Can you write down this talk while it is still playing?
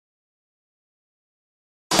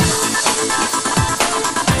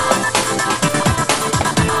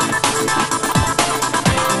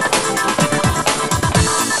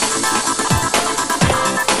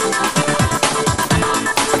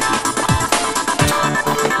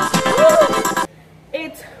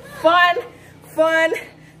It's fun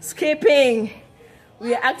skipping.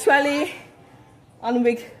 We are actually on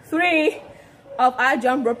week 3 of our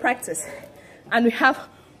jump rope practice, and we have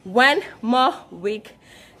 1 more week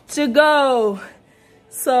to go.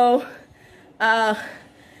 So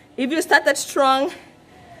if you started strong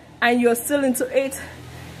and you're still into it,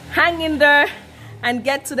 hang in there and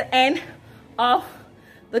get to the end of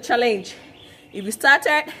the challenge. If you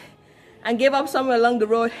started and gave up somewhere along the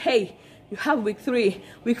road, hey, you have week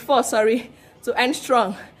 4 to end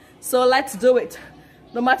strong. So let's do it,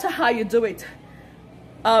 no matter how you do it.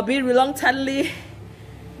 Be it reluctantly,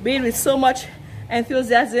 be it with so much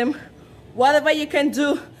enthusiasm, whatever you can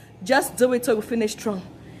do, just do it till we finish strong.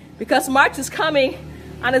 Because March is coming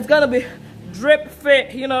and it's gonna be drip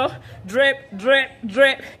fit, you know,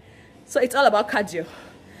 drip. So it's all about cardio.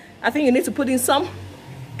 I think you need to put in some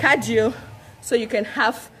cardio so you can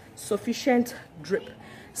have sufficient drip.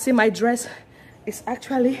 See, my dress is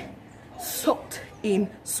actually soaked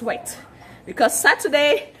in sweat because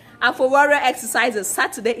Saturday are for warrior exercises.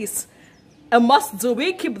 Saturday is a must do.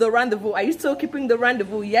 We keep the rendezvous. Are you still keeping the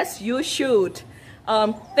rendezvous? Yes, you should.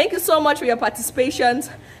 Thank you so much for your participation.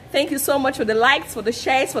 Thank you so much for the likes, for the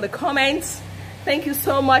shares, for the comments. Thank you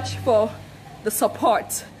so much for the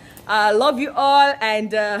support. I love you all,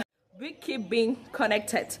 and we keep being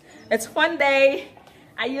connected. It's fun day.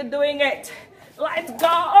 Are you doing it? Let's go.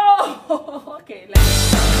 Oh, okay. Let's